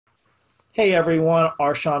Hey everyone,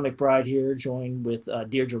 Arshawn McBride here, joined with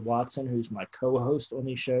Deirdre Watson, who's my co-host on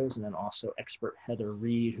these shows, and then also expert Heather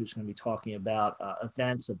Reed, who's going to be talking about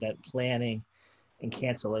events, event planning, and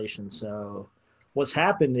cancellation. So, what's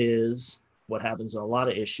happened is what happens in a lot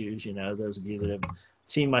of issues. Those of you that have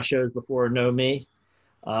seen my shows before know me.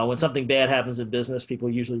 When something bad happens in business, people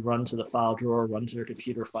usually run to the file drawer, run to their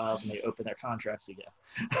computer files, and they open their contracts again.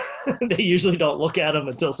 They usually don't look at them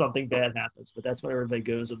until something bad happens, but that's where everybody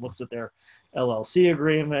goes and looks at their LLC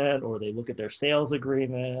agreement, or they look at their sales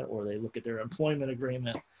agreement, or they look at their employment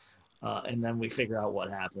agreement, and then we figure out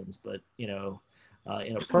what happens. But, in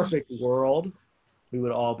a perfect world, we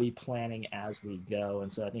would all be planning as we go.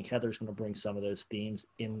 And so I think Heather's going to bring some of those themes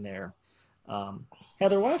in there. um,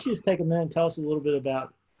 Heather, why don't you just take a minute and tell us a little bit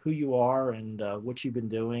about who you are and what you've been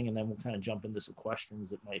doing, and then we'll kind of jump into some questions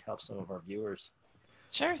that might help some of our viewers.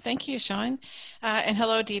 Sure. Thank you, Sean. And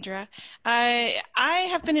hello, Deidre. I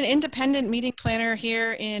have been an independent meeting planner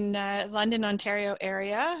here in London, Ontario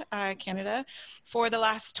area, Canada, for the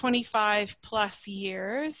last 25 plus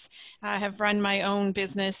years. I have run my own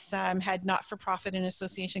business, had not-for-profit and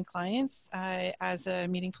association clients as a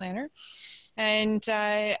meeting planner. And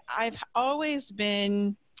I've always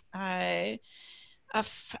been a,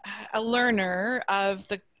 a learner of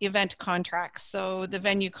the event contracts, so the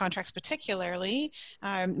venue contracts particularly.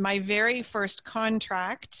 My very first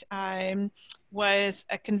contract was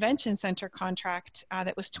a convention center contract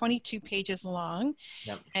that was 22 pages long.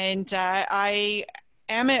 Yep. And I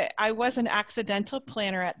was an accidental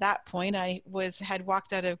planner at that point. Had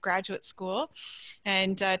walked out of graduate school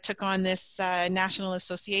and took on this national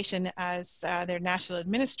association as their national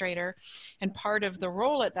administrator. And part of the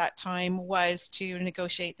role at that time was to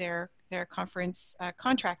negotiate their conference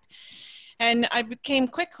contract. And I became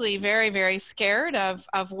quickly very, very scared of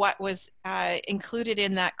what was included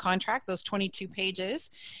in that contract, those 22 pages.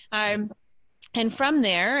 And from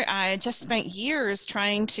there, I just spent years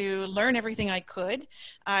trying to learn everything I could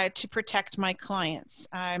to protect my clients.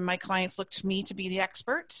 My clients looked to me to be the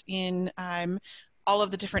expert in all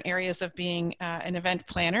of the different areas of being an event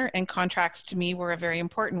planner, and contracts to me were a very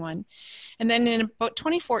important one. And then in about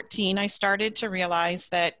 2014, I started to realize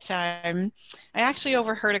that I actually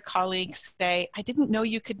overheard a colleague say, "I didn't know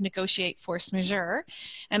you could negotiate force majeure."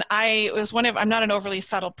 And I'm not an overly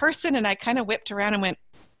subtle person, and I kind of whipped around and went,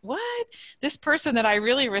 what? This person that I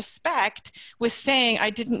really respect was saying, I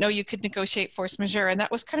didn't know you could negotiate force majeure. And that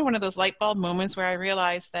was kind of one of those light bulb moments where I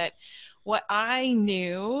realized that what I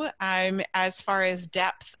knew as far as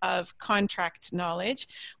depth of contract knowledge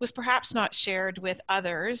was perhaps not shared with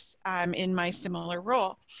others in my similar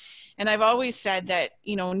role. And I've always said that,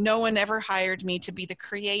 no one ever hired me to be the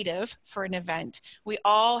creative for an event. We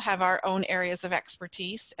all have our own areas of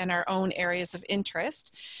expertise and our own areas of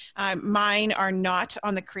interest. Mine are not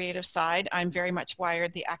on the creative side. I'm very much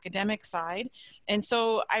wired the academic side. And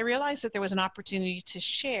so I realized that there was an opportunity to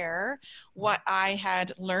share what I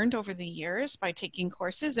had learned over the years by taking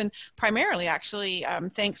courses, and primarily actually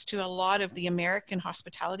thanks to a lot of the American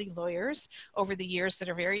hospitality lawyers over the years that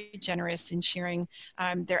are very generous in sharing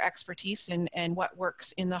their expertise and what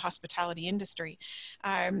works in the hospitality industry.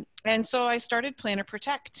 And so I started Planner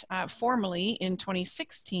Protect formally in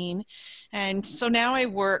 2016. And so now I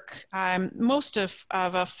work most of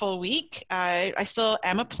a full week. I still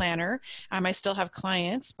am a planner. I still have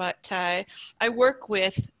clients, but I work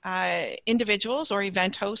with individuals or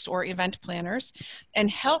event hosts or event planners and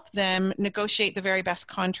help them negotiate the very best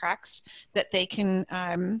contracts that they can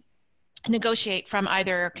negotiate from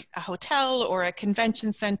either a hotel or a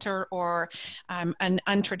convention center or an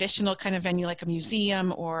untraditional kind of venue like a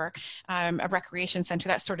museum or a recreation center,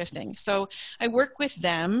 that sort of thing. So I work with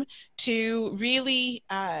them to really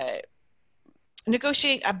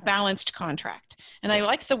negotiate a balanced contract. And I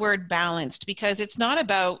like the word balanced because it's not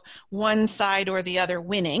about one side or the other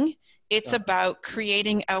winning. It's about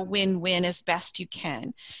creating a win-win as best you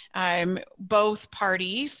can. Both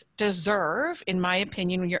parties deserve, in my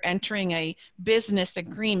opinion, when you're entering a business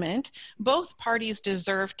agreement, both parties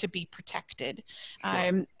deserve to be protected.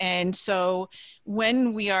 And so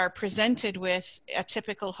when we are presented with a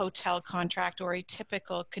typical hotel contract or a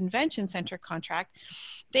typical convention center contract,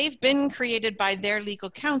 they've been created by their legal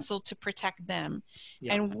counsel to protect them.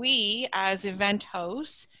 Yeah. And we, as event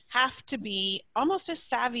hosts, have to be almost as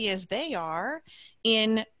savvy as they are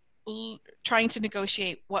in trying to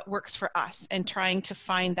negotiate what works for us and trying to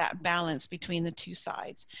find that balance between the two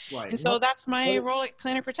sides. Right. And so that's my role at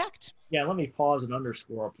Planner Protect. Yeah, let me pause and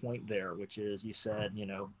underscore a point there, which is you said,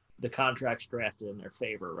 the contract's drafted in their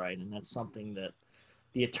favor, right? And that's something that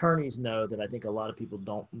the attorneys know that I think a lot of people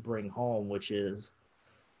don't bring home, which is,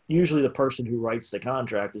 usually the person who writes the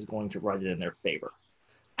contract is going to write it in their favor.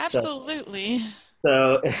 So, Absolutely.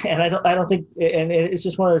 and I don't think, and it's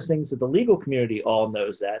just one of those things that the legal community all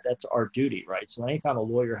knows that that's our duty, right? So anytime a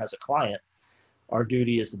lawyer has a client, our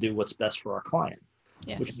duty is to do what's best for our client,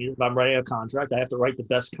 which Yes. means if I'm writing a contract, I have to write the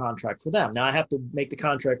best contract for them. Now I have to make the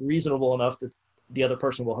contract reasonable enough that the other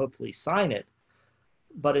person will hopefully sign it.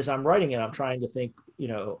 But as I'm writing it, I'm trying to think,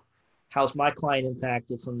 how's my client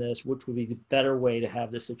impacted from this? Which would be the better way to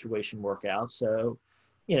have this situation work out? So,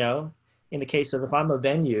 you know, in the case of if I'm a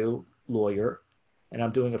venue lawyer and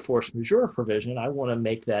I'm doing a force majeure provision, I want to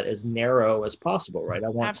make that as narrow as possible, right? I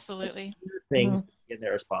want Absolutely. things in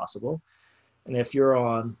there as possible. And if you're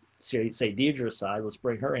on, say, Deidre's side, let's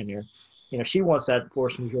bring her in here. She wants that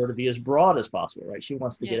force majeure to be as broad as possible, right? She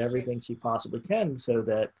wants to get Yes. everything she possibly can so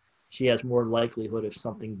that she has more likelihood if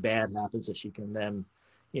something bad happens that she can then,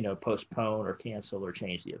 postpone or cancel or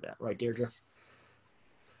change the event, right, Deirdre?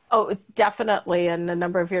 Oh, it's definitely. And a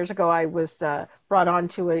number of years ago, I was brought on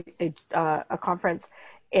to a conference,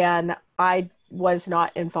 and I was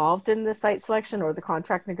not involved in the site selection or the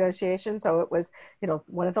contract negotiation. So it was,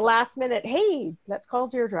 one of the last minute, hey, let's call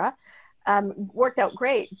Deirdre. Worked out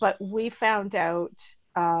great, but we found out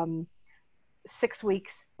 6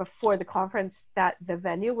 weeks before the conference that the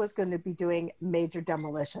venue was going to be doing major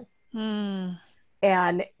demolition. Hmm.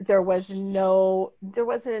 And there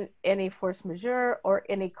wasn't any force majeure or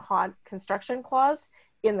any construction clause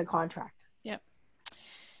in the contract. Yep.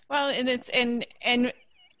 Well, and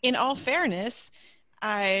in all fairness,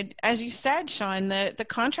 as you said, Sean, the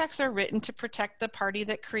contracts are written to protect the party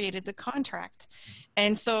that created the contract.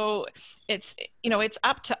 And so it's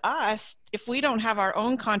up to us if we don't have our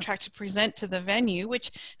own contract to present to the venue,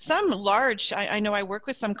 which I know I work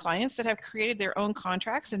with some clients that have created their own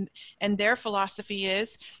contracts, and their philosophy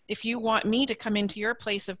is, if you want me to come into your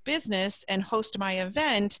place of business and host my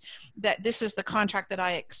event, that this is the contract that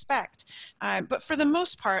I expect. But for the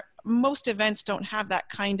most part, most events don't have that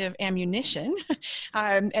kind of ammunition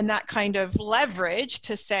and that kind of leverage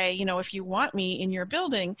to say, if you want me in your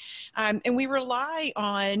building, and we rely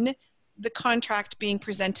on the contract being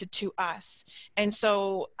presented to us. And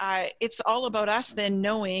so it's all about us then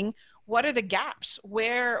knowing what are the gaps,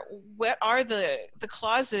 what are the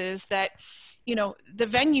clauses that, the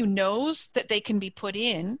venue knows that they can be put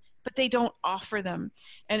in, but they don't offer them.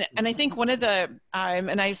 And I think one of the,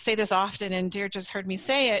 and I say this often, and Deirdre just heard me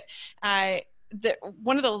say it,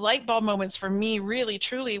 one of the light bulb moments for me really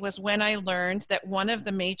truly was when I learned that one of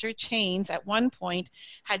the major chains at one point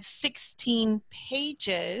had 16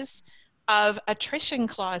 pages of attrition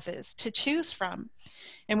clauses to choose from.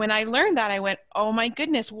 And when I learned that, I went, oh my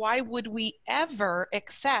goodness, why would we ever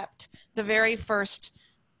accept the very first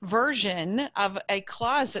version of a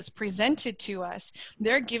clause that's presented to us?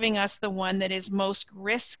 They're giving us the one that is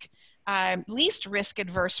least risk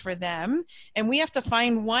adverse for them, and we have to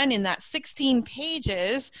find one in that 16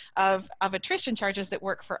 pages of attrition charges that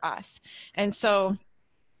work for us. And so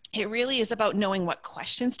it really is about knowing what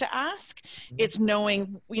questions to ask. It's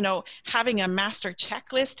knowing, having a master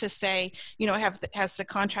checklist to say, has the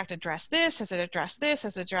contract addressed this? Has it addressed this?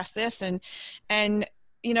 Has it addressed this? And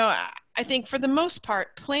I think for the most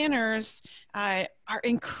part, planners are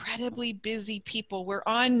incredibly busy people. We're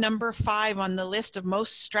on number 5 on the list of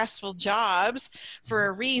most stressful jobs for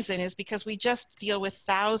a reason, is because we just deal with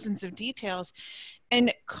thousands of details.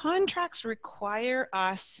 And contracts require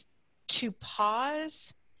us to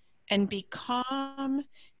pause and be calm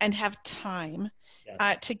and have time.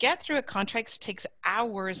 Yes. To get through a contract takes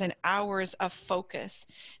hours and hours of focus.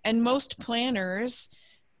 And most planners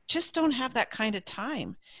just don't have that kind of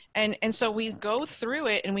time. And so we go through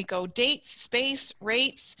it and we go dates, space,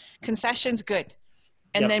 rates, concessions, good.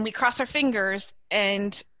 And then we cross our fingers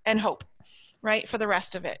and hope, right, for the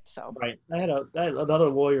rest of it. So right. I had another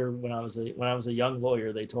lawyer when I was a young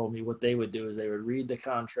lawyer. They told me what they would do is they would read the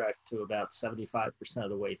contract to about 75% of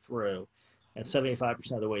the way through, and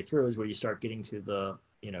 75% of the way through is where you start getting to the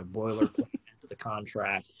boilerplate into the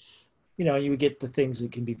contract. You would get to things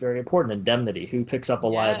that can be very important: indemnity, who picks up a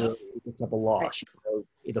liability, who picks up a loss,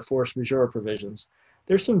 the force majeure provisions.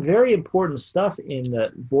 There's some very important stuff in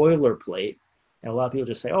the boilerplate. And a lot of people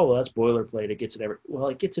just say, oh, well, that's boilerplate. It gets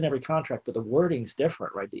in every contract, but the wording's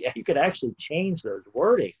different, right? You could actually change those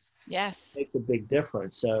wordings. yes. It makes a big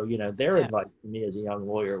difference. So, their advice to me as a young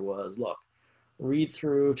lawyer was, look, read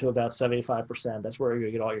through to about 75%. That's where you're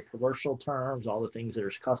going to get all your commercial terms, all the things that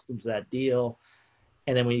are custom to that deal.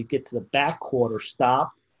 And then when you get to the back quarter,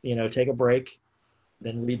 stop, take a break,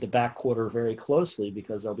 then read the back quarter very closely,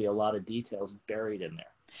 because there'll be a lot of details buried in there.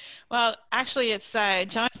 Well, actually, it's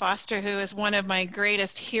John Foster, who is one of my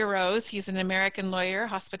greatest heroes. He's an American lawyer,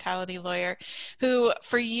 hospitality lawyer, who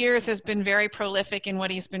for years has been very prolific in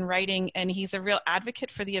what he's been writing, and he's a real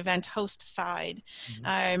advocate for the event host side.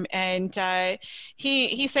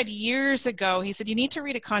 He said years ago, he said, you need to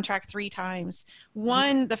read a contract 3 times.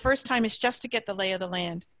 One, the first time is just to get the lay of the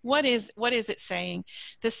land. What is it saying?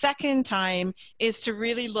 The second time is to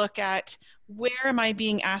really look at, where am I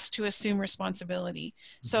being asked to assume responsibility?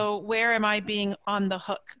 So where am I being on the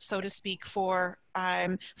hook, so to speak, for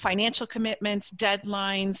financial commitments,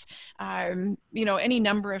 deadlines, any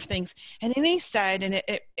number of things. And then he said, and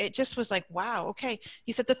it just was like, wow, okay.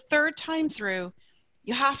 He said the third time through,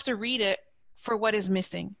 you have to read it for what is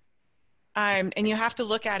missing. And you have to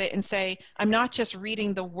look at it and say, I'm not just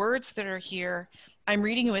reading the words that are here, I'm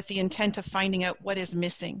reading it with the intent of finding out what is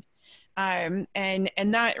missing. And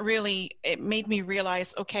that really, it made me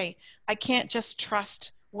realize, okay, I can't just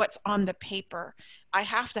trust what's on the paper. I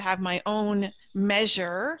have to have my own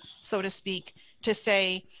measure, so to speak, to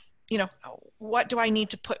say, what do I need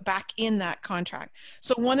to put back in that contract?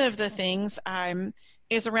 So one of the things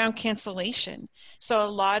is around cancellation. So a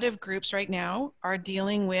lot of groups right now are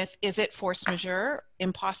dealing with, is it force majeure,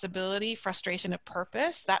 impossibility, frustration of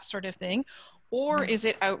purpose, that sort of thing, or is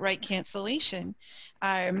it outright cancellation?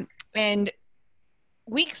 And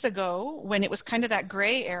weeks ago, when it was kind of that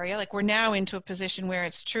gray area, like we're now into a position where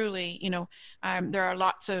it's truly, there are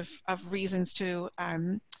lots of reasons to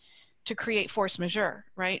create force majeure,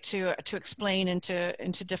 right? To explain and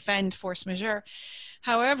to defend force majeure.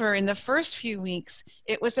 However, in the first few weeks,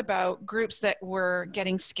 it was about groups that were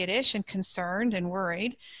getting skittish and concerned and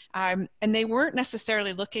worried, and they weren't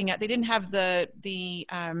necessarily looking at. They didn't have the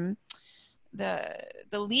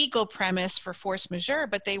legal premise for force majeure,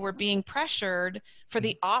 but they were being pressured for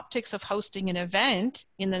the optics of hosting an event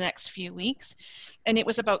in the next few weeks, and it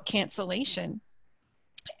was about cancellation.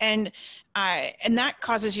 And that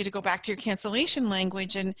causes you to go back to your cancellation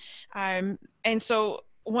language, and so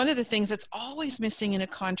one of the things that's always missing in a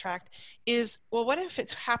contract is, well, what if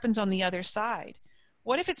it happens on the other side?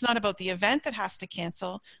 What if it's not about the event that has to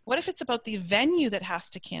cancel? What if it's about the venue that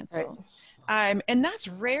has to cancel? Right. And that's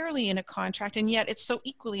rarely in a contract, and yet it's so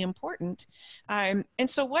equally important. And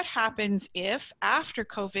so what happens if after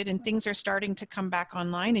COVID and things are starting to come back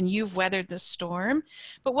online and you've weathered the storm,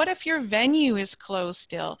 but what if your venue is closed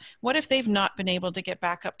still? What if they've not been able to get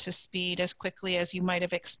back up to speed as quickly as you might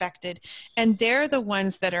have expected? And they're the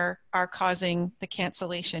ones that are causing the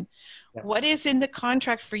cancellation. Yes. What is in the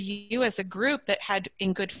contract for you as a group that had,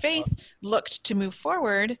 in good faith, looked to move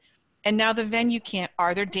forward, and now the venue can't?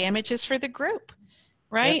 Are there damages for the group?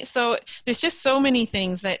 Right? Yeah. So there's just so many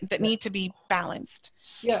things that need to be balanced.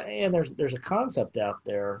 Yeah, and there's a concept out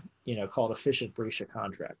there, called efficient breach of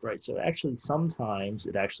contract, right? So actually, sometimes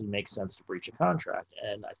it actually makes sense to breach a contract.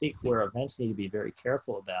 And I think where events need to be very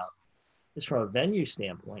careful about is from a venue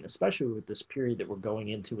standpoint, especially with this period that we're going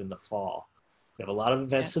into in the fall. We have a lot of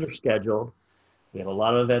events that are scheduled. We have a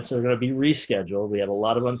lot of events that are going to be rescheduled. We have a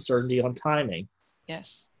lot of uncertainty on timing.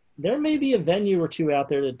 Yes. There may be a venue or two out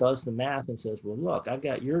there that does the math and says, well, look, I've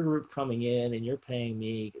got your group coming in and you're paying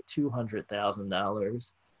me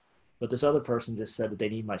 $200,000, but this other person just said that they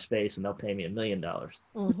need my space and they'll pay me $1 million.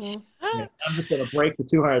 Mm-hmm. I'm just going to break the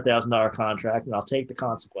 $200,000 contract and I'll take the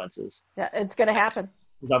consequences. Yeah, it's going to happen.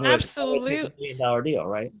 Absolutely. $1 million deal,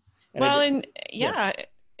 right?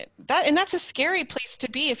 And that's a scary place to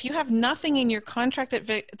be. If you have nothing in your contract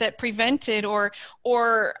that prevented or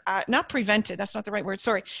not prevented, that's not the right word,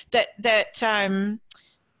 sorry, that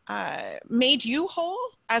made you whole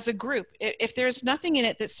as a group. If there's nothing in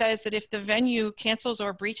it that says that if the venue cancels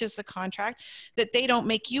or breaches the contract, that they don't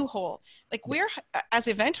make you whole. Like, we're, as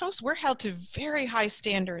event hosts, we're held to very high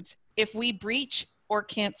standards if we breach or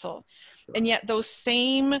cancel. And yet those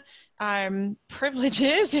same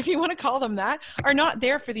privileges, if you want to call them that, are not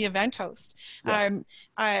there for the event host. Yeah.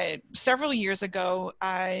 Several years ago,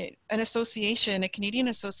 an association, a Canadian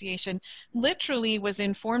association, literally was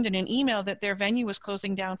informed in an email that their venue was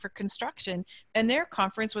closing down for construction, and their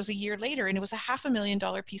conference was a year later, and it was a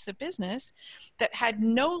 $500,000 piece of business that had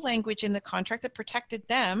no language in the contract that protected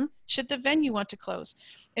them should the venue want to close.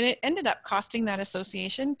 And it ended up costing that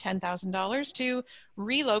association $10,000 to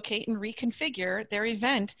relocate and reconfigure their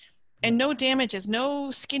event, and no damages, no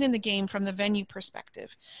skin in the game from the venue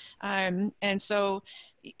perspective. And so,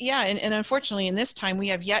 yeah, and unfortunately in this time, we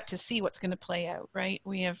have yet to see what's going to play out, right?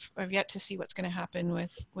 We have yet to see what's going to happen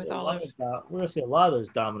with all of... We're going to see a lot of those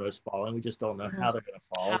dominoes falling. We just don't know how they're going to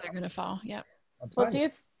fall. How they're going to fall, yeah.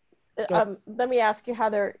 Well, let me ask you,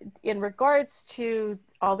 Heather, in regards to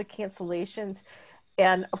all the cancellations,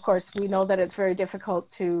 And of course, we know that it's very difficult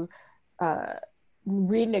to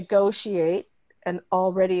renegotiate an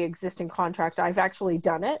already existing contract. I've actually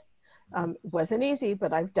done it. It wasn't easy,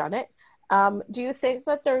 but I've done it. Do you think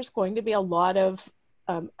that there's going to be a lot of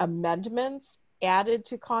amendments added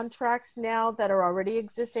to contracts now that are already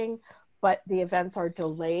existing, but the events are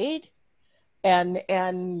delayed?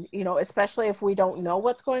 And you know, especially if we don't know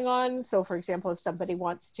what's going on. So for example, if somebody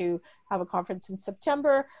wants to have a conference in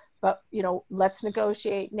September, but you know, let's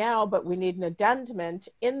negotiate now, but we need an addendum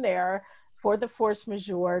in there for the force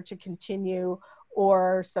majeure to continue,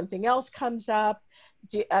 or something else comes up.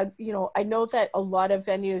 You know, I know that a lot of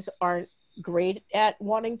venues aren't great at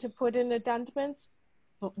wanting to put in addendums,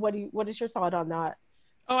 but what is your thought on that?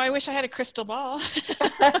 Oh, I wish I had a crystal ball.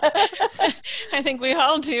 I think we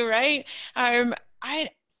all do, right? I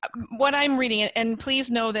what I'm reading, and please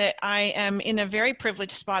know that I am in a very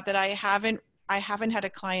privileged spot that I haven't had a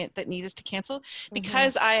client that needs to cancel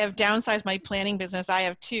because I have downsized my planning business. I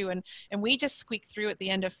have two, and we just squeaked through at the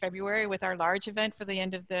end of February with our large event for the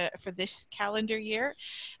end of for this calendar year.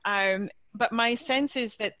 But my sense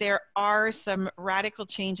is that there are some radical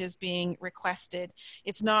changes being requested.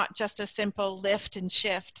 It's not just a simple lift and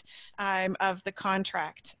shift of the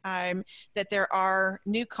contract, that there are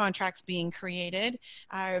new contracts being created.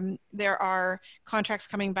 There are contracts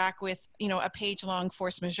coming back with, you know, a page-long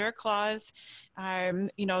force majeure clause.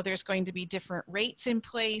 You know, there's going to be different rates in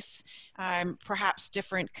place, perhaps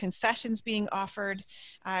different concessions being offered.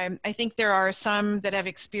 I think there are some that have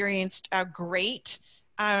experienced a great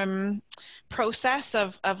process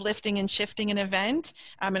of lifting and shifting an event.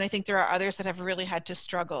 And I think there are others that have really had to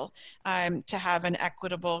struggle to have an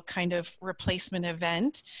equitable kind of replacement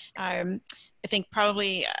event. I think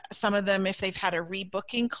probably some of them, if they've had a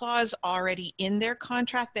rebooking clause already in their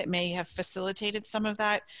contract, that may have facilitated some of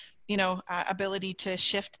that, you know, ability to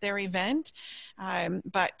shift their event.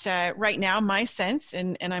 But right now, my sense,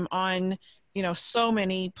 and I'm on, you know, so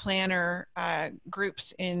many planner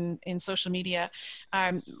groups in social media.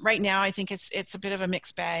 Right now, I think it's a bit of a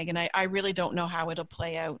mixed bag, and I really don't know how it'll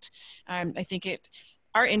play out. I think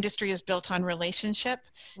our industry is built on relationship,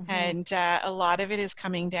 and a lot of it is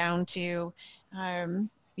coming down to,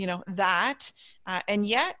 you know, that, and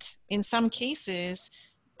yet in some cases,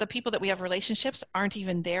 the people that we have relationships aren't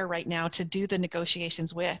even there right now to do the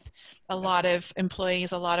negotiations with. A lot of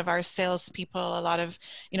employees, a lot of our salespeople, a lot of,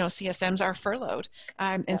 you know, CSMs are furloughed.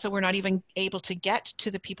 And so we're not even able to get to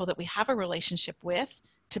the people that we have a relationship with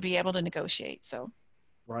to be able to negotiate. So.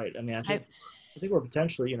 Right. I mean, I think we're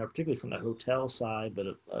potentially, you know, particularly from the hotel side, but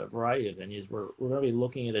a variety of venues, we're going to be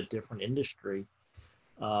looking at a different industry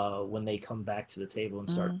when they come back to the table and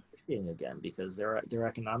start negotiating again, because their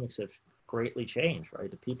economics have greatly changed, right?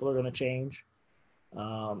 The people are going to change.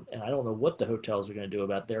 And I don't know what the hotels are going to do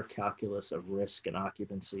about their calculus of risk and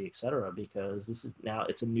occupancy, et cetera, because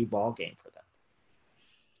it's a new ball game for them.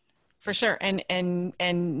 For sure. And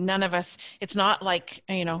none of us, it's not like,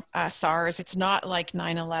 you know, SARS, it's not like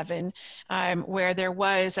 9/11, where there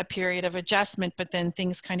was a period of adjustment, but then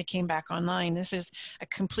things kind of came back online. This is a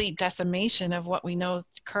complete decimation of what we know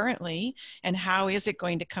currently, and how is it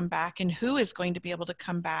going to come back, and who is going to be able to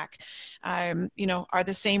come back? You know, are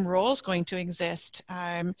the same roles going to exist?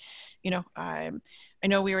 You know, I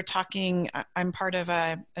know we were talking, I'm part of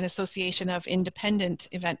an association of independent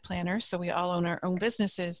event planners, so we all own our own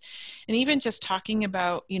businesses. And even just talking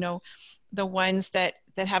about, you know, the ones that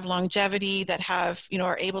have longevity, that have, you know,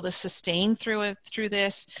 are able to sustain through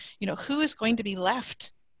this, you know, who is going to be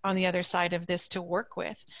left on the other side of this to work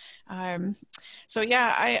with? So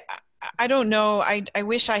yeah, I don't know. I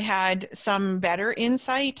wish I had some better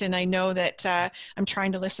insight, and I know that I'm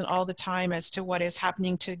trying to listen all the time as to what is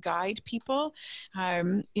happening to guide people.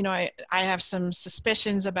 You know, I have some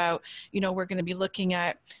suspicions about, you know, we're going to be looking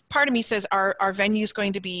at, part of me says, our venues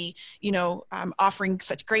going to be, you know, offering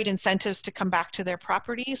such great incentives to come back to their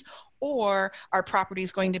properties, or our property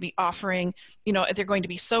is going to be offering, you know, they're going to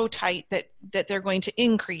be so tight that they're going to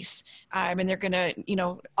increase, and they're going to, you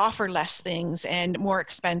know, offer less things and more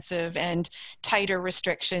expensive and tighter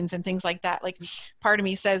restrictions and things like that. Like, part of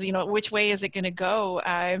me says, you know, which way is it going to go?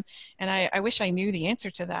 And I wish I knew the answer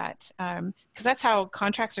to that, because that's how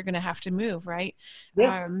contracts are going to have to move, right?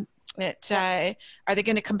 Yeah. Are they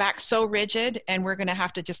going to come back so rigid and we're going to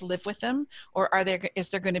have to just live with them, or is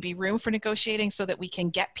there going to be room for negotiating so that we can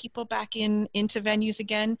get people back into venues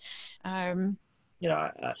again? You know,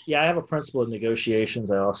 I have a principle of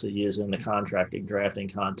negotiations I also use in the contracting drafting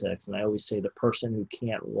context, and I always say the person who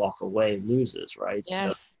can't walk away loses, right?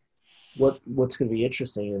 Yes. So what's going to be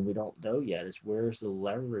interesting, and we don't know yet, is where's the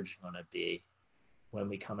leverage going to be when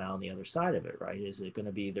we come out on the other side of it, right? Is it going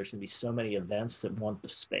to be, there's going to be so many events that want the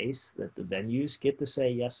space that the venues get to say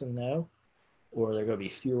yes and no, or are there going to be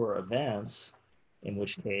fewer events, in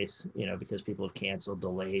which case, because people have canceled,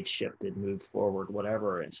 delayed, shifted, moved forward,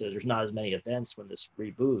 whatever. And so there's not as many events when this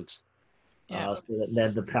reboots. Yeah. So that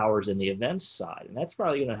then the power's in the events side. And that's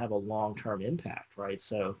probably going to have a long-term impact, right?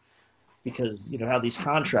 So because how these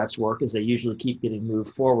contracts work is they usually keep getting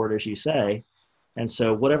moved forward, as you say. And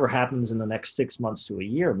so whatever happens in the next 6 months to a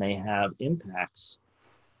year may have impacts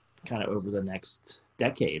kind of over the next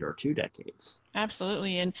decade or 2 decades.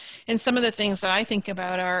 Absolutely. And some of the things that I think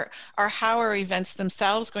about are how are events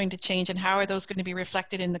themselves going to change, and how are those going to be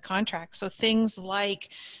reflected in the contract? So things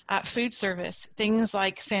like food service, things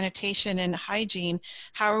like sanitation and hygiene,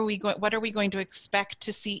 what are we going to expect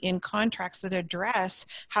to see in contracts that address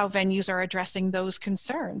how venues are addressing those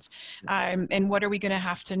concerns? And what are we going to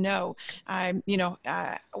have to know?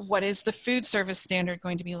 What is the food service standard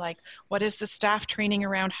going to be like? What is the staff training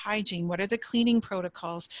around hygiene? What are the cleaning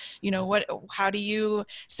protocols? How do you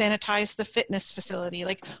sanitize the fitness facility?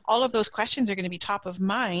 Like, all of those questions are going to be top of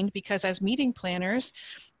mind, because as meeting planners,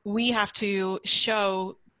 we have to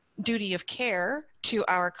show duty of care to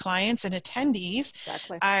our clients and attendees.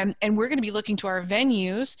 Exactly. And we're going to be looking to our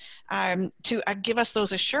venues to give us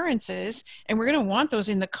those assurances. And we're going to want those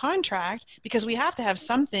in the contract, because we have to have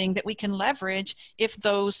something that we can leverage if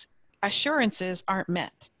those assurances aren't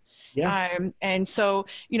met. Yeah. And so,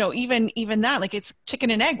 even that, like, it's chicken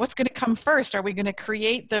and egg. What's going to come first? Are we going to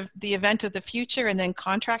create the event of the future and then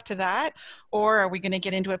contract to that? Or are we going to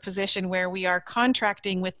get into a position where we are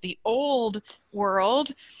contracting with the old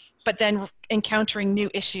world, but then encountering new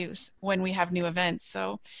issues when we have new events?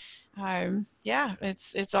 So,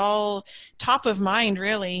 it's all top of mind,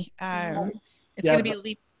 really. It's going to be a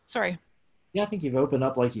leap. Sorry. Yeah, I think you've opened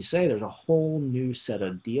up, like you say, there's a whole new set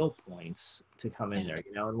of deal points to come in there,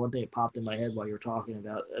 and one thing that popped in my head while you were talking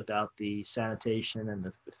about the sanitation and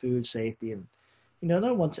the food safety, and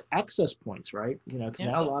another one's access points, right? Because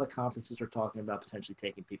now a lot of conferences are talking about potentially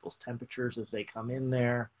taking people's temperatures as they come in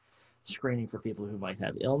there, screening for people who might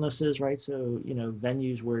have illnesses, right? So,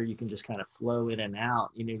 venues where you can just kind of flow in and out,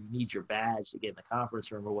 you need your badge to get in the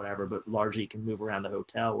conference room or whatever, but largely you can move around the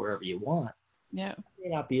hotel wherever you want. Yeah. May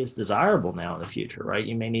not be as desirable now in the future, right?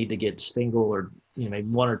 You may need to get single or maybe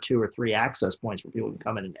 1 or 2 or 3 access points where people can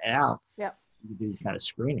come in and out. Yep. You do these kind of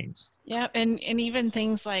screenings. Yeah, and even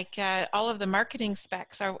things like all of the marketing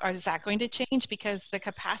specs, is that going to change? Because the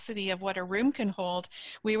capacity of what a room can hold.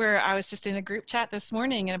 I was just in a group chat this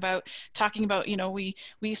morning and talking about, we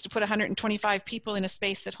used to put 125 people in a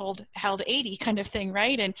space that held 80 kind of thing,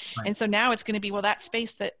 right? And so now it's going to be, well, that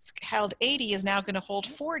space that's held 80 is now going to hold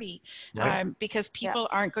 40, right? Because people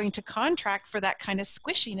aren't going to contract for that kind of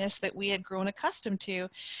squishiness that we had grown accustomed to.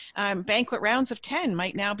 Banquet rounds of 10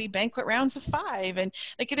 might now be banquet rounds of 5, and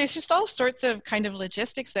like, there's just all sorts of kind of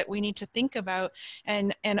logistics that we need to think about.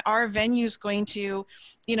 And our venue's going to,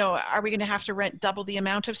 are we going to have to rent double the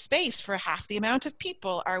amount of space for half the amount of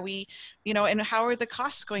people? Are we, and how are the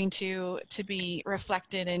costs going to be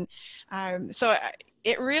reflected? And so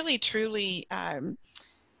it really, truly,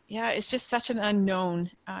 it's just such an unknown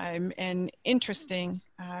and interesting.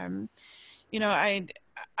 I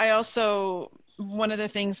also, one of the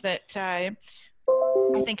things that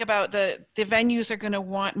I think about, the venues are going to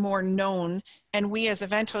want more known, and we as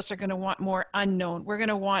event hosts are going to want more unknown. We're going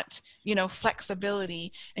to want,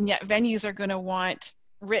 flexibility, and yet venues are going to want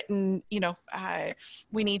written,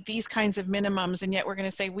 we need these kinds of minimums, and yet we're going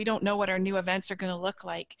to say we don't know what our new events are going to look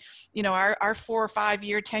like. Our 4 or 5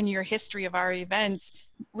 year, 10-year history of our events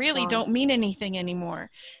really don't mean anything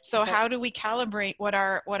anymore. So how do we calibrate what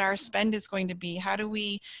our spend is going to be? How do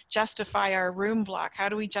we justify our room block? How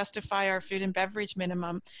do we justify our food and beverage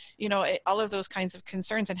minimum? All of those kinds of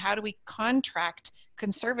concerns, and how do we contract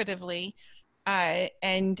conservatively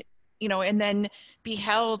and then be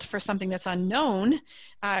held for something that's unknown,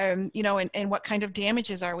 and what kind of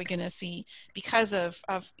damages are we going to see because of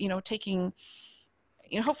taking,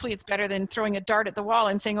 hopefully it's better than throwing a dart at the wall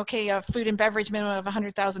and saying, okay, a food and beverage minimum of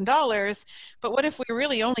 $100,000, but what if we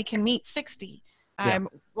really only can meet 60?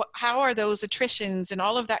 How are those attritions and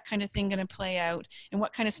all of that kind of thing going to play out, and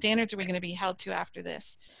what kind of standards are we going to be held to after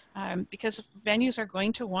this? Because venues are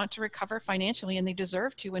going to want to recover financially, and they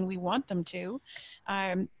deserve to, and we want them to.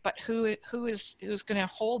 But who's going to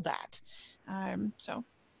hold that? And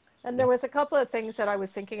there was a couple of things that I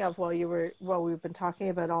was thinking of while we've been talking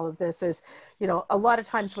about all of this is, a lot of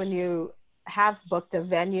times when you have booked a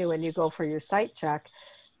venue and you go for your site check,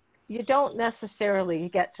 you don't necessarily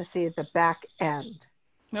get to see the back end.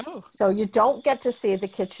 No. So you don't get to see the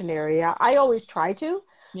kitchen area. I always try to,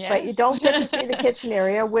 but you don't get to see the kitchen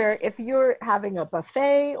area, where if you're having a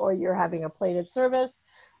buffet or you're having a plated service,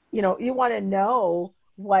 you know, you want to know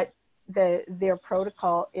what their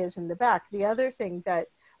protocol is in the back. The other thing that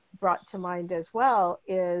brought to mind as well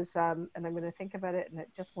is, and I'm going to think about it and it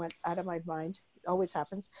just went out of my mind, it always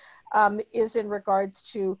happens, is in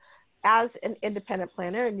regards to, as an independent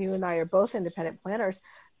planner, and you and I are both independent planners,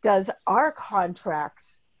 does our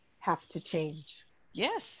contracts have to change?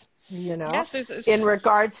 Yes. You know, yes, in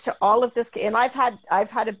regards to all of this. And I've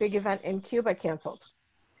had a big event in Cuba canceled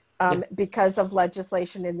because of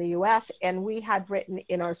legislation in the US, and we had written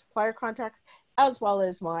in our supplier contracts as well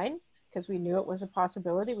as mine, because we knew it was a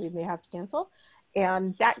possibility we may have to cancel.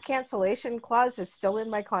 And that cancellation clause is still in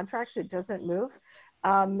my contracts. It doesn't move.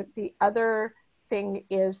 The other thing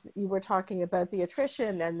is, you were talking about the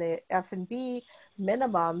attrition and the F&B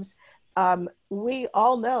minimums. We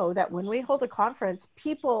all know that when we hold a conference,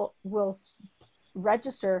 people will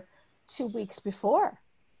register 2 weeks before.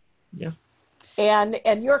 Yeah. And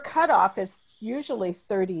your cutoff is usually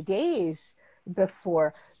 30 days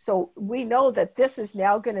before. So we know that this is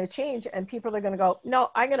now going to change, and people are going to go,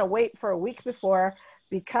 no, I'm going to wait for a week before,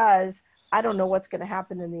 because I don't know what's going to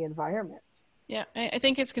happen in the environment. Yeah, I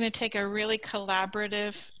think it's going to take a really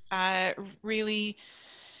collaborative, really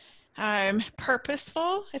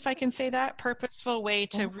purposeful, if I can say that, purposeful way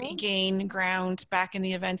to regain ground back in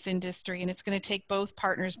the events industry. And it's going to take both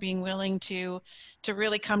partners being willing to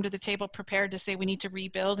really come to the table prepared to say, we need to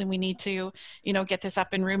rebuild and we need to, you know, get this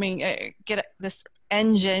up and rooming, get this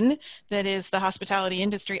engine that is the hospitality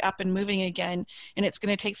industry up and moving again. And it's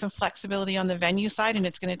going to take some flexibility on the venue side, and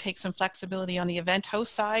it's going to take some flexibility on the event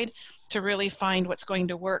host side to really find what's going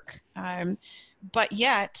to work. But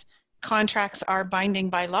yet, contracts are binding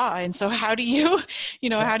by law. And so how do you,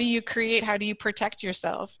 how do you create, how do you protect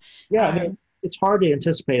yourself? Yeah, I mean, it's hard to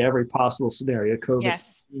anticipate every possible scenario, COVID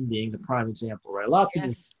yes. being the prime example, right? A lot of people,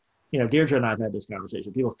 yes. you know, Deirdre and I have had this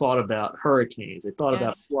conversation. People thought about hurricanes, they thought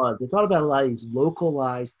about yes. floods, they thought about a lot of these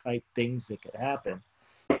localized type things that could happen.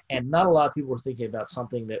 And not a lot of people were thinking about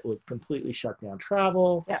something that would completely shut down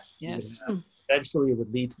travel. Yeah. Yes. Eventually it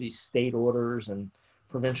would lead to these state orders and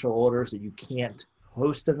provincial orders that you can't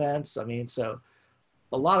host events. I mean, so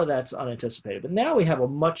a lot of that's unanticipated. But now we have a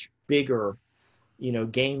much bigger, you know,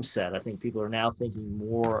 game set. I think people are now thinking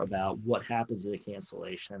more about what happens in the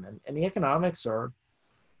cancellation, and the economics are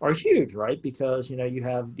huge, right? Because, you know, you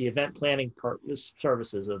have the event planning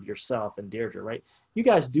services of yourself and Deirdre, right? You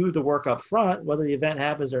guys do the work up front, whether the event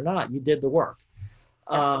happens or not. You did the work.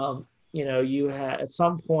 You know, you had, at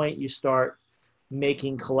some point you start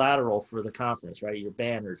making collateral for the conference, right? Your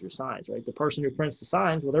banners, your signs, right? The person who prints the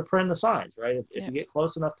signs, well, they're printing the signs, right? If you get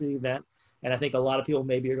close enough to the event, and I think a lot of people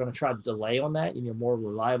maybe are going to try to delay on that, you know, more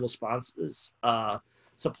reliable sponsors,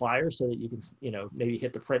 suppliers, so that you can, you know, maybe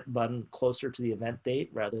hit the print button closer to the event date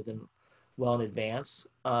rather than well in advance.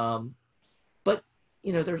 But,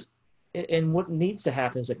 you know, and what needs to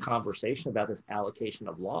happen is a conversation about this allocation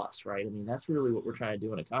of loss, right? I mean, that's really what we're trying to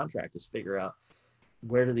do in a contract, is figure out,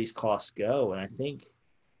 where do these costs go? And I think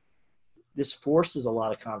this forces a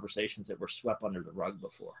lot of conversations that were swept under the rug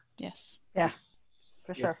before. Yes. Yeah,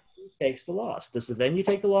 for sure. Who takes the loss? Does the venue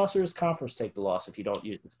take the loss, or does conference take the loss if you don't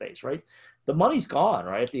use the space, right? The money's gone,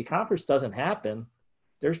 right? If the conference doesn't happen,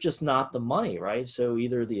 there's just not the money, right? So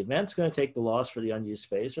either the event's going to take the loss for the unused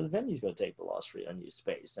space, or the venue's going to take the loss for the unused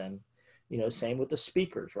space. And, you know, same with the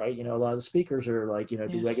speakers, right? You know, a lot of the speakers are like, you know,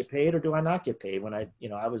 do I get paid or do I not get paid? When I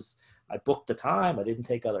booked the time, I didn't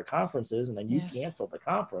take other conferences, and then you canceled the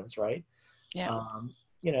conference, right? Yeah.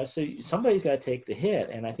 You know, so somebody's got to take the hit.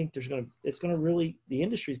 And I think the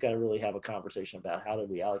industry's got to really have a conversation about, how do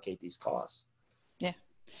we allocate these costs? Yeah.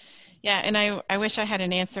 Yeah, and I wish I had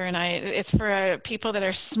an answer, and it's for people that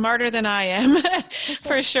are smarter than I am,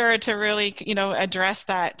 for sure, to really, you know, address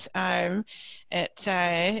that. I'm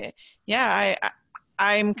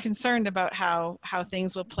concerned about how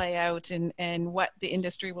things will play out, and what the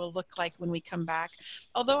industry will look like when we come back.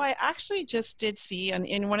 Although I actually just did see,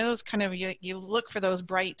 in one of those kind of, you look for those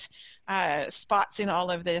bright spots in all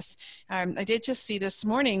of this. I did just see this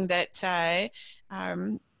morning that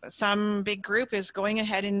some big group is going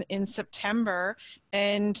ahead in September,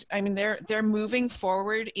 and I mean they're moving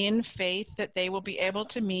forward in faith that they will be able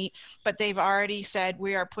to meet, but they've already said,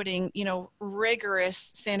 we are putting, you know,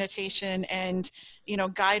 rigorous sanitation and, you know,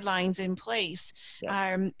 guidelines in place.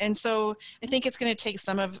 And so I think it's going to take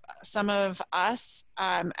some of us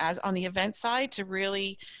as on the event side to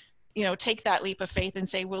really, you know, take that leap of faith and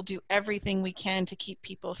say, we'll do everything we can to keep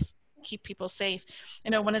people keep people safe.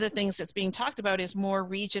 You know, one of the things that's being talked about is more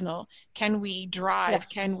regional. Can we drive? Yeah.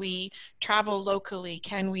 Can we travel locally?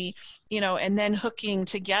 Can we, you know, and then hooking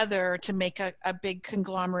together to make a big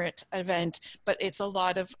conglomerate event, but it's a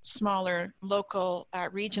lot of smaller local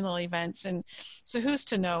regional events. And so who's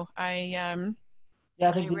to know? Yeah,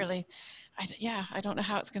 I think I don't know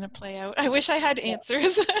how it's going to play out. I wish I had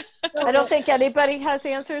answers. I don't think anybody has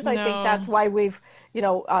answers. I think No. that's why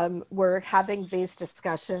we're having these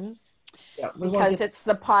discussions, we want to because get it's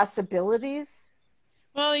the possibilities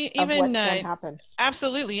Well, of what even can happen.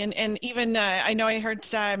 absolutely, and even I know I heard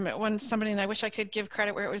somebody, and I wish I could give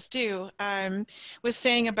credit where it was due, was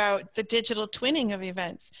saying about the digital twinning of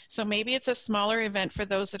events. So maybe it's a smaller event for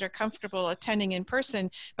those that are comfortable attending in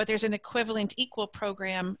person, but there's an equivalent equal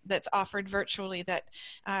program that's offered virtually.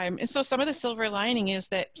 And so some of the silver lining is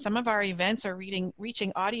that some of our events are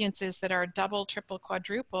reaching audiences that are double, triple,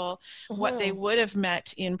 quadruple what they would have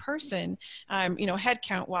met in person, you know, head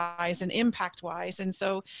count wise and impact wise. And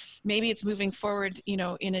so maybe it's moving forward, you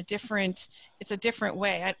know, in a different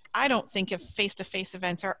way. I don't think if face-to-face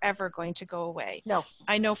events are ever going to go away. No.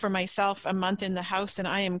 I know for myself, a month in the house and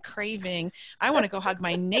I am craving, I want to go hug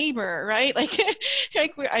my neighbor, right? Like,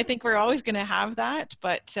 I think we're always going to have that,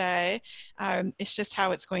 but it's just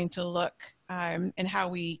how it's going to look. And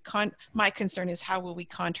how my concern is how will we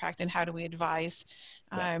contract and how do we advise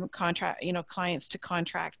clients to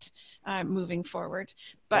contract moving forward.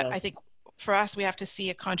 But I think for us, we have to see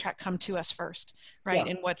a contract come to us first, right?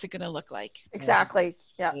 And what's it going to look like? Exactly.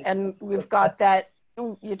 Yeah. And we've got that.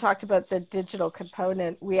 You talked about the digital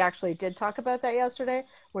component. We actually did talk about that yesterday,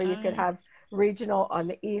 where you could have regional on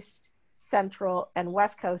the East, Central, and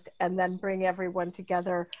West Coast, and then bring everyone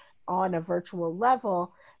together on a virtual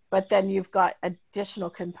level. But then you've got additional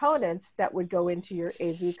components that would go into your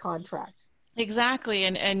AV contract. Exactly,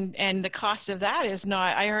 and the cost of that is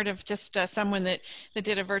not. I heard of just someone that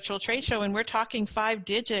did a virtual trade show, and we're talking 5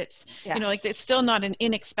 digits. Yeah. You know, like it's still not an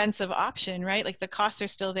inexpensive option, right? Like the costs are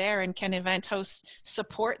still there, and can event hosts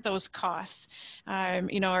support those costs?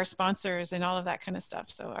 You know, our sponsors and all of that kind of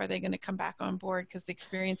stuff. So, are they going to come back on board because the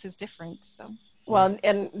experience is different? So. Well,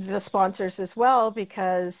 and the sponsors as well,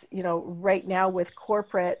 because you know, right now with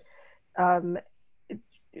corporate.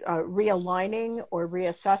 Realigning or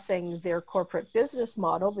reassessing their corporate business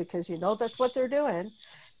model, because you know that's what they're doing,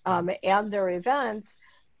 and their events,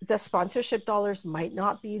 the sponsorship dollars might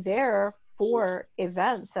not be there for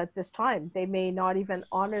events at this time. They may not even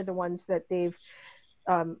honor the ones that they've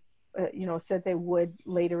said they would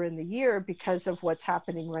later in the year because of what's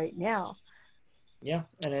happening right now. Yeah,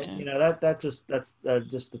 and you know that's just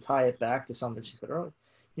to tie it back to something she said earlier.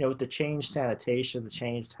 You know, with the changed sanitation, the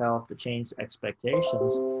changed health, the changed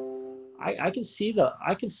expectations, I can see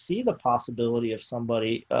the possibility of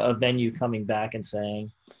somebody, a venue coming back and saying,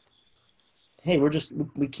 "Hey,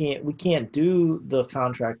 we can't do the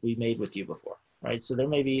contract we made with you before," right? So there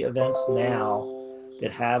may be events now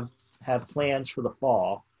that have plans for the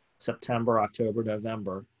fall, September, October,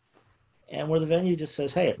 November, and where the venue just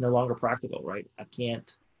says, "Hey, it's no longer practical, right? I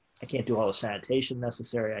can't do all the sanitation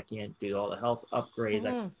necessary. I can't do all the health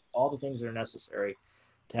upgrades, all the things that are necessary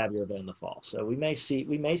to have your event in the fall." So we may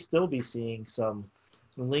still be seeing some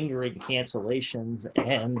lingering cancellations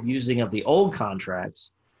and using of the old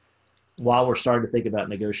contracts while we're starting to think about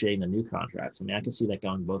negotiating the new contracts. I mean, I can see that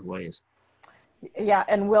going both ways. Yeah,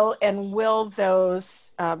 and will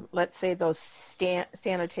those let's say those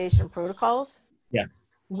sanitation protocols? Yeah.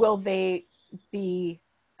 Will they be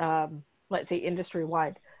let's say industry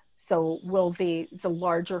wide? So will the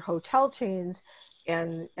larger hotel chains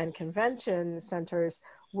and convention centers,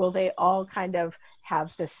 will they all kind of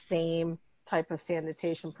have the same type of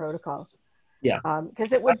sanitation protocols? Yeah.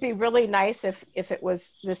 Because it would be really nice if it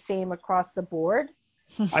was the same across the board.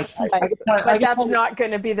 But that's not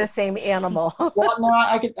going to be the same animal. Well, no,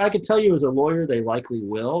 I could tell you as a lawyer, they likely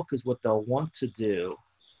will, because what they'll want to do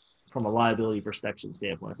from a liability protection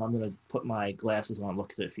standpoint, if I'm going to put my glasses on and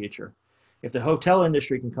look to the future, if the hotel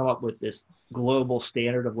industry can come up with this global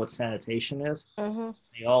standard of what sanitation is,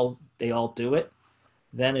 they all do it.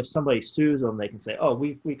 Then if somebody sues them, they can say, "Oh,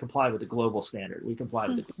 we comply with the global standard. We comply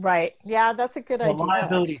with the..." Right. Yeah, that's a good idea. From a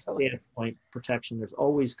liability standpoint, protection, there's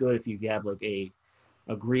always good if you have like a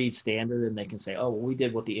agreed standard, and they can say, "Oh, well, we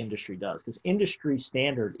did what the industry does," because industry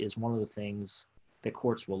standard is one of the things that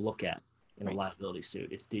courts will look at in a liability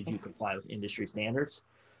suit. It's, did you comply with industry standards?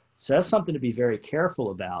 So that's something to be very careful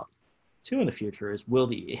about too in the future, is will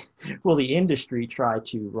the industry try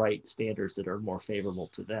to write standards that are more favorable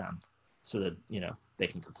to them so that, you know, they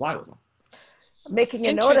can comply with them. Making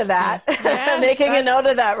a note of Interesting. that. Yes, Making a note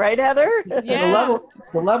of that, right, Heather? yeah,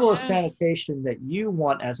 The level of yeah. sanitation that you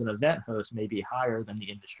want as an event host may be higher than the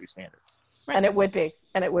industry standard. Right. And it would be,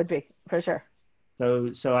 for sure.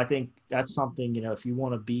 So I think that's something, if you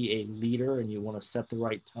want to be a leader and you want to set the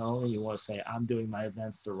right tone and you want to say, I'm doing my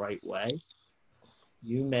events the right way,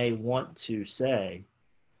 you may want to say,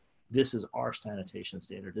 this is our sanitation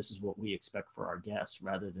standard. This is what we expect for our guests,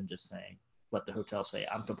 rather than just saying, let the hotel say,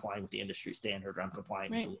 I'm complying with the industry standard, or I'm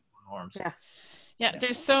complying with the norms. Yeah. Yeah,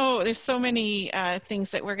 there's so many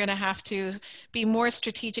things that we're going to have to be more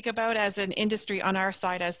strategic about as an industry on our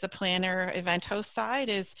side, as the planner event host side,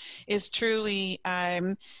 is truly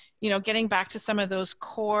getting back to some of those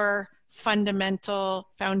core fundamental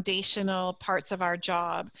foundational parts of our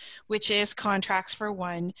job, which is contracts for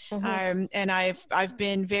one. And I've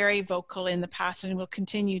been very vocal in the past and will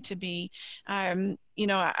continue to be. I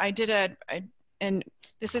did and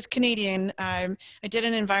this is Canadian. I did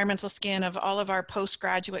an environmental scan of all of our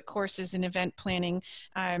postgraduate courses in event planning,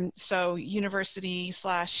 so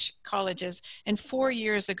university/colleges. And 4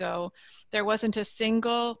 years ago, there wasn't a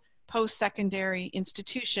single post-secondary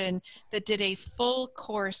institution that did a full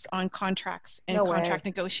course on contracts and contract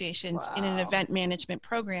negotiations in an event management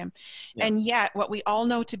program. Yeah. And yet what we all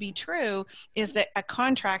know to be true is that a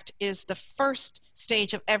contract is the first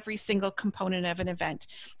stage of every single component of an event,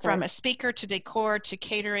 from a speaker to decor to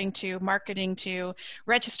catering to marketing to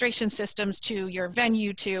registration systems to your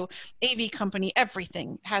venue to AV company.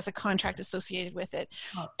 Everything has a contract associated with it.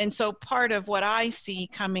 And so part of what I see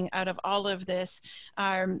coming out of all of this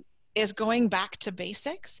is going back to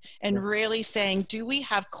basics and really saying, do we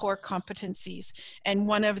have core competencies? And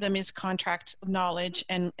one of them is contract knowledge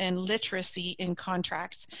and literacy in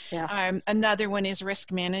contracts. Yeah. Another one is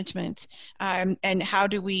risk management. And how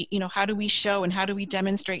do we show and how do we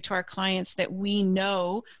demonstrate to our clients that we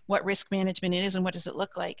know what risk management is and what does it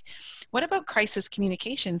look like? What about crisis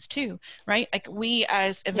communications too, right? Like we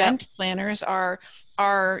as event planners are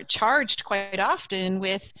charged quite often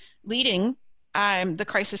with leading the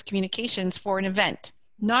crisis communications for an event,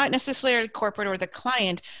 not necessarily corporate or the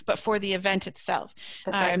client, but for the event itself.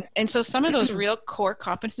 Right. And so some of those real core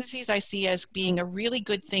competencies I see as being a really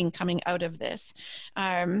good thing coming out of this.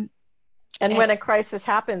 And when a crisis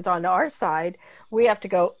happens on our side, we have to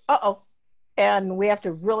go, uh-oh. And we have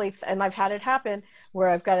to really, and I've had it happen where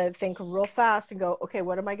I've got to think real fast and go, okay,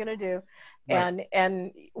 what am I going to do? Right.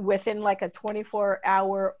 And within like a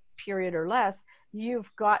 24-hour period or less, you've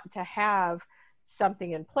got to have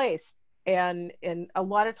something in place. And a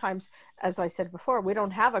lot of times, as I said before, we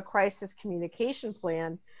don't have a crisis communication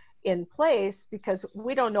plan in place because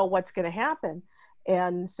we don't know what's going to happen.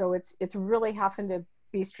 And so it's really having to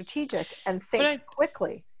be strategic and think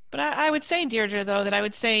quickly. But I would say, Deirdre, though, that I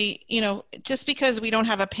would say, just because we don't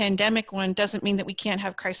have a pandemic one doesn't mean that we can't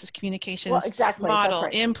have crisis communications model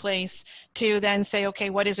in place to then say, okay,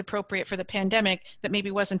 what is appropriate for the pandemic that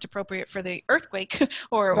maybe wasn't appropriate for the earthquake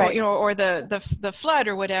or the flood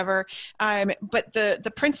or whatever. But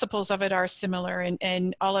the principles of it are similar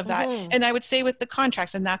and all of that. Mm-hmm. And I would say with the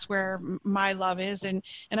contracts, and that's where my love is. And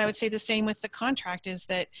I would say the same with the contract is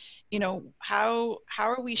that, how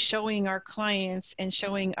are we showing our clients and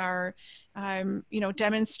showing our,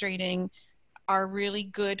 demonstrating our really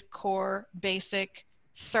good core, basic,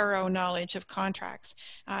 thorough knowledge of contracts.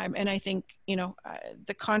 And I think,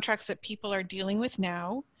 the contracts that people are dealing with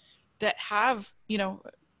now that have,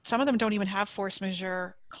 some of them don't even have force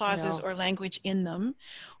majeure clauses or language in them.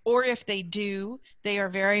 Or if they do, they are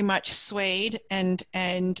very much swayed and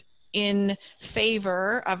in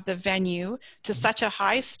favor of the venue to such a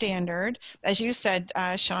high standard, as you said,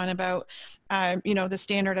 Sean, about, the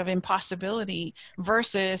standard of impossibility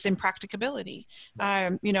versus impracticability,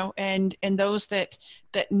 and those that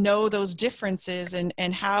know those differences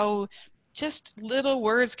and how just little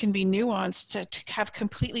words can be nuanced to have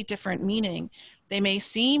completely different meaning. They may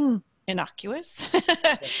seem innocuous.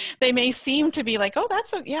 They may seem to be like, oh,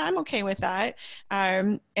 I'm okay with that.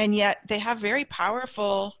 And yet they have very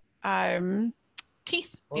powerful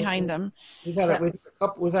teeth behind them. We've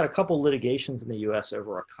had a couple litigations in the U.S.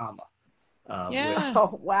 over a comma.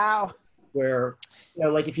 Where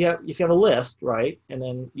like if you have a list, right, and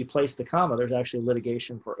then you place the comma, there's actually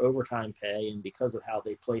litigation for overtime pay, and because of how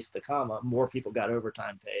they placed the comma, more people got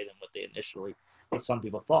overtime pay than what some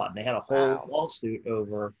people thought, and they had a whole lawsuit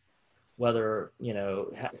over whether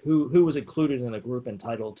who was included in a group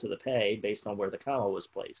entitled to the pay based on where the comma was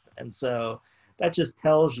placed. And so that just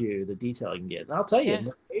tells you the detail you can get. And I'll tell you,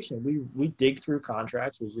 in litigation, we dig through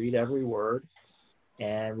contracts, we read every word,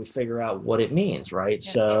 and we figure out what it means, right?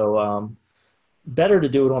 So better to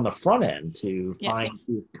do it on the front end to fine Yes.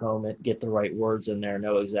 tooth comb it, get the right words in there,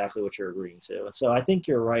 know exactly what you're agreeing to. And so I think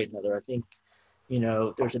you're right, Heather. I think,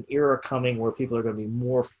 there's an era coming where people are going to be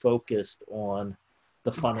more focused on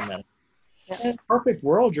the fundamentals. Yeah. In a perfect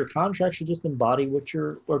world, your contract should just embody what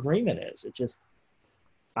your agreement is. It just,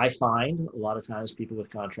 I find a lot of times people with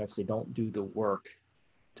contracts, they don't do the work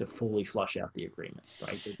to fully flush out the agreement,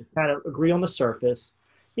 right? They just kind of agree on the surface.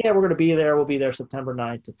 Yeah, we're going to be there. We'll be there September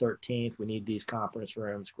 9th to 13th. We need these conference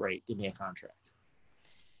rooms. Great. Give me a contract.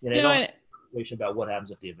 They You know, don't have a conversation about what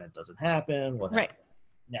happens if the event doesn't happen. What right.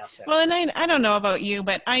 happens now? Well, and I don't know about you,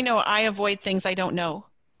 but I know I avoid things I don't know,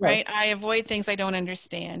 Right. right? I avoid things I don't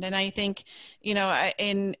understand. And I think,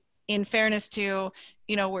 in fairness to,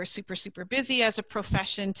 we're super, super busy as a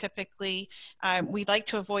profession. Typically, we like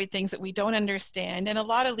to avoid things that we don't understand. And a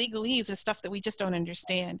lot of legalese is stuff that we just don't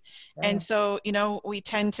understand. Yeah. And so, we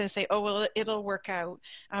tend to say, oh, well, it'll work out.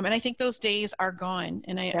 And I think those days are gone.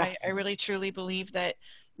 And I really, truly believe that,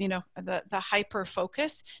 the hyper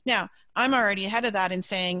focus. Now, I'm already ahead of that in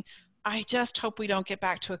saying, I just hope we don't get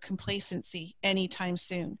back to a complacency anytime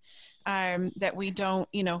soon. That we don't,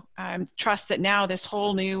 trust that now this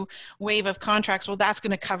whole new wave of contracts, well, that's going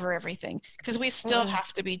to cover everything, because we still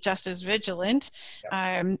have to be just as vigilant,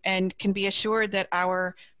 and can be assured that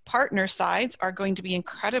our partner sides are going to be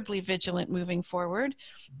incredibly vigilant moving forward.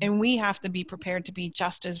 And we have to be prepared to be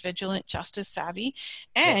just as vigilant, just as savvy,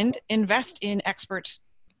 and invest in expert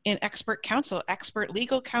counsel, expert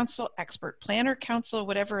legal counsel, expert planner counsel,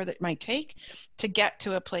 whatever that might take to get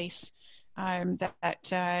to a place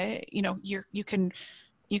that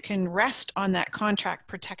you can rest on that contract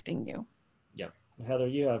protecting you. Yep. Heather,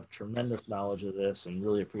 you have tremendous knowledge of this and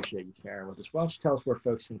really appreciate you sharing with us. Why don't you tell us where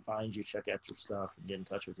folks can find you, check out your stuff, and get in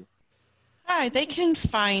touch with you? Hi, they can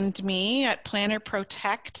find me at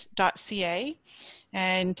plannerprotect.ca.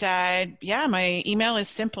 And my email is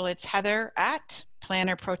simple. It's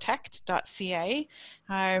heather@plannerprotect.ca.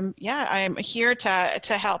 I'm here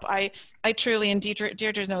to help. I truly, and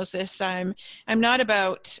Deirdre knows this, I'm not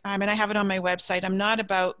about, and I have it on my website, I'm not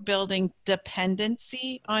about building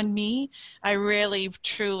dependency on me. I really,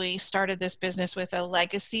 truly started this business with a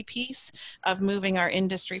legacy piece of moving our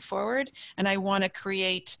industry forward. And I want to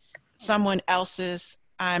create someone else's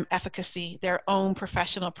efficacy, their own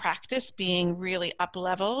professional practice being really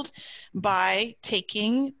up-leveled by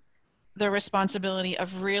taking the responsibility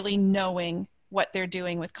of really knowing what they're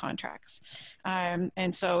doing with contracts.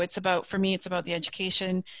 And so it's about, for me, it's about the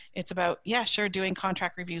education. It's about, doing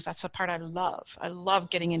contract reviews. That's a part I love. I love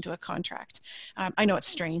getting into a contract. I know it's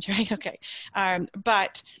strange, right? Okay.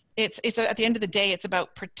 But it's at the end of the day, it's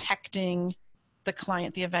about protecting the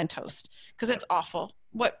client, the event host, because it's awful.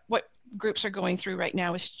 What groups are going through right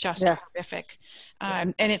now is just horrific.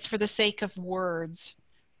 And it's for the sake of words,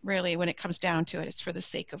 really, when it comes down to it. It's for the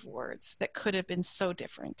sake of words that could have been so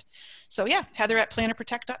different. So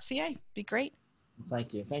heather@plannerprotect.ca. Be great.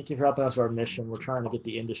 Thank you. Thank you for helping us with our mission. We're trying to get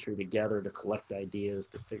the industry together to collect ideas,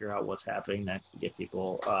 to figure out what's happening next, to get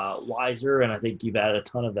people wiser. And I think you've added a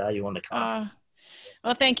ton of value on the content.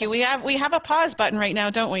 Well, thank you. We have a pause button right now,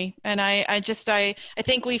 don't we? And I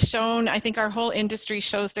think we've shown, I think our whole industry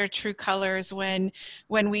shows their true colors when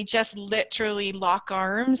we just literally lock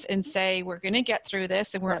arms and say, we're going to get through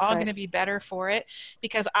this and we're all going to be better for it,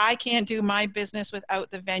 because I can't do my business without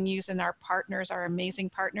the venues and our partners, our amazing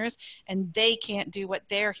partners, and they can't do what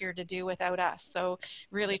they're here to do without us. So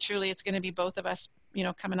really, truly, it's going to be both of us,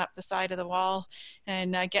 coming up the side of the wall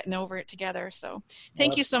and getting over it together. So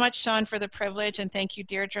thank you so much, Sean, for the privilege, and thank you,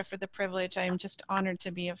 Deirdre, for the privilege. I am just honored to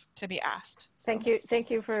be asked. So. Thank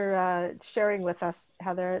you for sharing with us,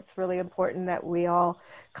 Heather. It's really important that we all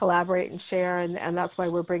collaborate and share, and that's why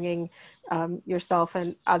we're bringing yourself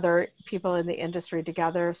and other people in the industry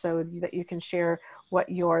together so that you can share what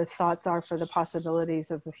your thoughts are for the possibilities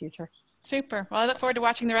of the future. Super. Well, I look forward to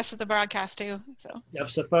watching the rest of the broadcast too. So,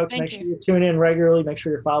 so folks, make sure you tune in regularly. Make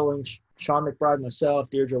sure you're following Sean McBride, myself,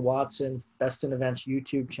 Deirdre Watson, Best in Events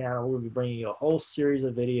YouTube channel. We'll be bringing you a whole series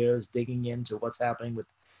of videos digging into what's happening with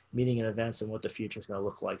meeting and events and what the future is going to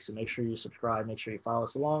look like. So make sure you subscribe. Make sure you follow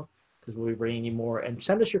us along, because we'll be bringing you more. And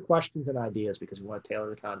send us your questions and ideas, because we want to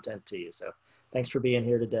tailor the content to you. So thanks for being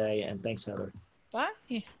here today, and thanks, Heather. Bye.